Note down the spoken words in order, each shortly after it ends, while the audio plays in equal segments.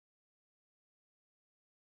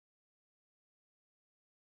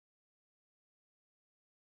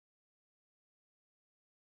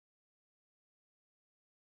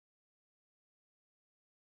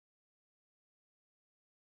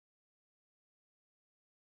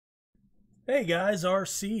Hey guys,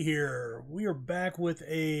 RC here. We are back with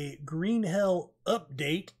a Green Hell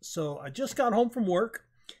update. So I just got home from work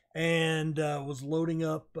and was loading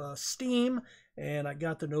up Steam, and I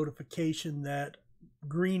got the notification that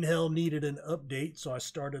Green Hell needed an update. So I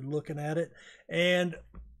started looking at it, and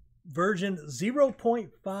version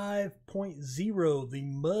 0.5.0, the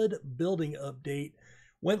mud building update,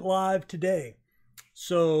 went live today.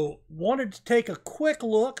 So wanted to take a quick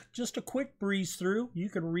look, just a quick breeze through. You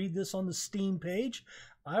can read this on the Steam page.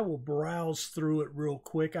 I will browse through it real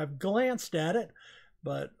quick. I've glanced at it,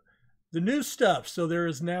 but the new stuff. So there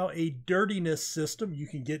is now a dirtiness system. You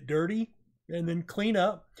can get dirty and then clean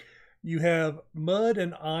up. You have mud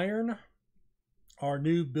and iron, our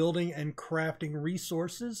new building and crafting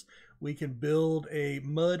resources. We can build a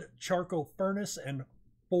mud charcoal furnace and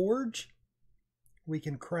forge. We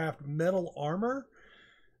can craft metal armor.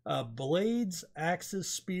 Blades, axes,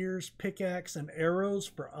 spears, pickaxe, and arrows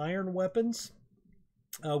for iron weapons.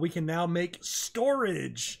 We can now make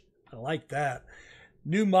storage. I like that.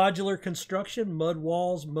 New modular construction, mud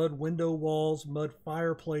walls, mud window walls, mud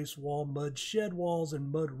fireplace wall, mud shed walls,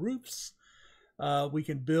 and mud roofs. We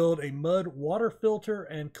can build a mud water filter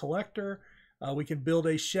and collector. We can build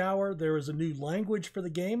a shower. There is a new language for the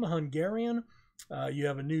game, Hungarian. You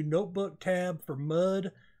have a new notebook tab for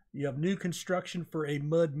mud. You have new construction for a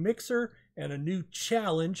mud mixer and a new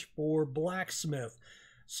challenge for blacksmith.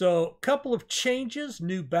 So a couple of changes,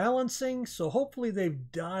 new balancing. So hopefully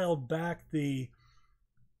they've dialed back the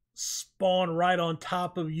spawn right on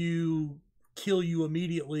top of you, kill you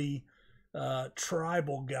immediately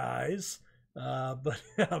tribal guys. But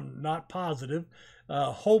I'm not positive.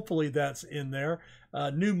 Hopefully that's in there.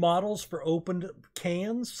 New models for opened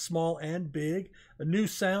cans, small and big. A new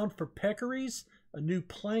sound for peccaries. A new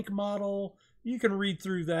plank model. You can read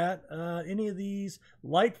through that. Any of these.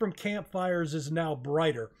 Light from campfires is now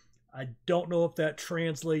brighter. I don't know if that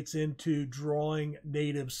translates into drawing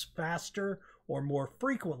natives faster or more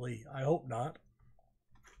frequently. I hope not.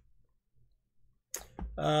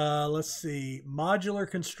 Let's see.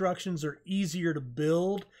 Modular constructions are easier to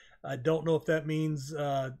build. I don't know if that means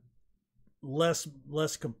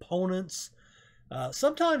less components.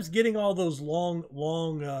 Sometimes getting all those long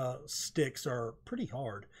sticks are pretty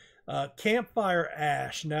hard. Campfire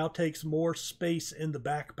ash now takes more space in the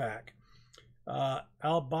backpack.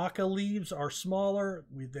 Albaca leaves are smaller.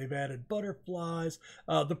 They've added butterflies.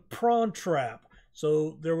 The prawn trap.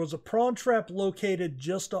 So there was a prawn trap located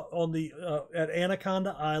just on the at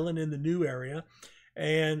Anaconda Island in the new area,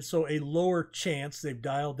 and so a lower chance. They've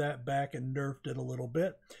dialed that back and nerfed it a little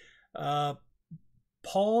bit.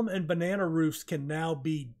 Palm and banana roofs can now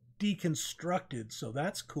be deconstructed, so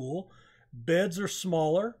that's cool. Beds are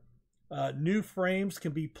smaller. New frames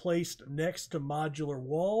can be placed next to modular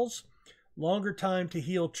walls. Longer time to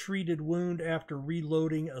heal treated wound after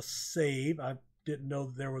reloading a save. I didn't know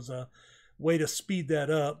that there was a way to speed that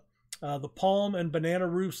up. The palm and banana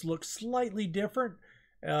roofs look slightly different.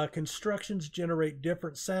 Constructions generate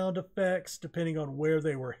different sound effects depending on where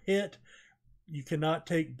they were hit. You cannot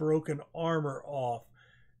take broken armor off.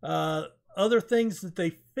 Other things that they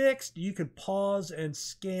fixed, you can pause and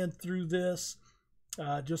scan through this.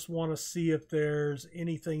 Just want to see if there's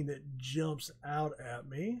anything that jumps out at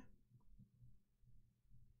me.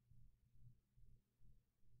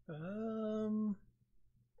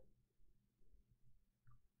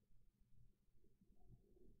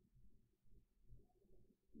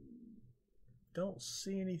 Don't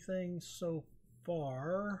see anything so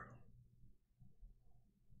far.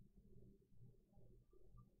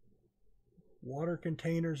 Water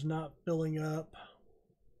containers not filling up.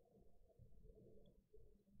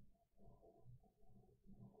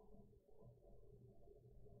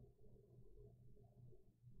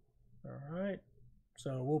 All right.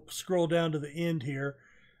 So we'll scroll down to the end here.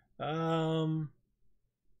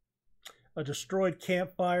 A destroyed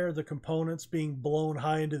campfire, the components being blown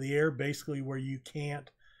high into the air, basically where you can't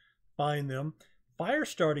find them. Fire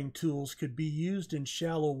starting tools could be used in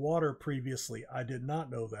shallow water previously. I did not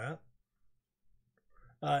know that.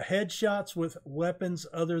 Headshots with weapons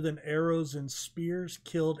other than arrows and spears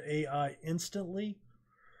killed AI instantly.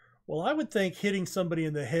 Well, I would think hitting somebody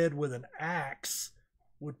in the head with an axe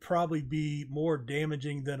would probably be more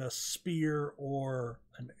damaging than a spear or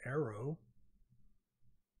an arrow.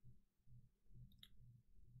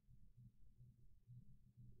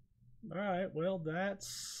 All right, well,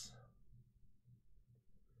 that's...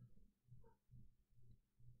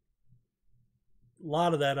 a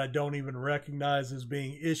lot of that I don't even recognize as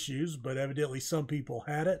being issues, but evidently some people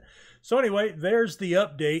had it. So anyway, there's the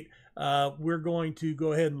update. We're going to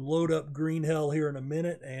go ahead and load up Green Hell here in a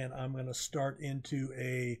minute, and I'm going to start into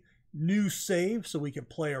a new save so we can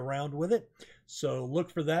play around with it. So look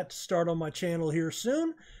for that to start on my channel here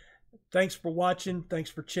soon. Thanks for watching. Thanks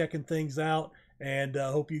for checking things out. And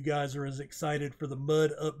I hope you guys are as excited for the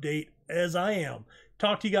mud update as I am.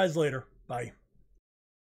 Talk to you guys later. Bye.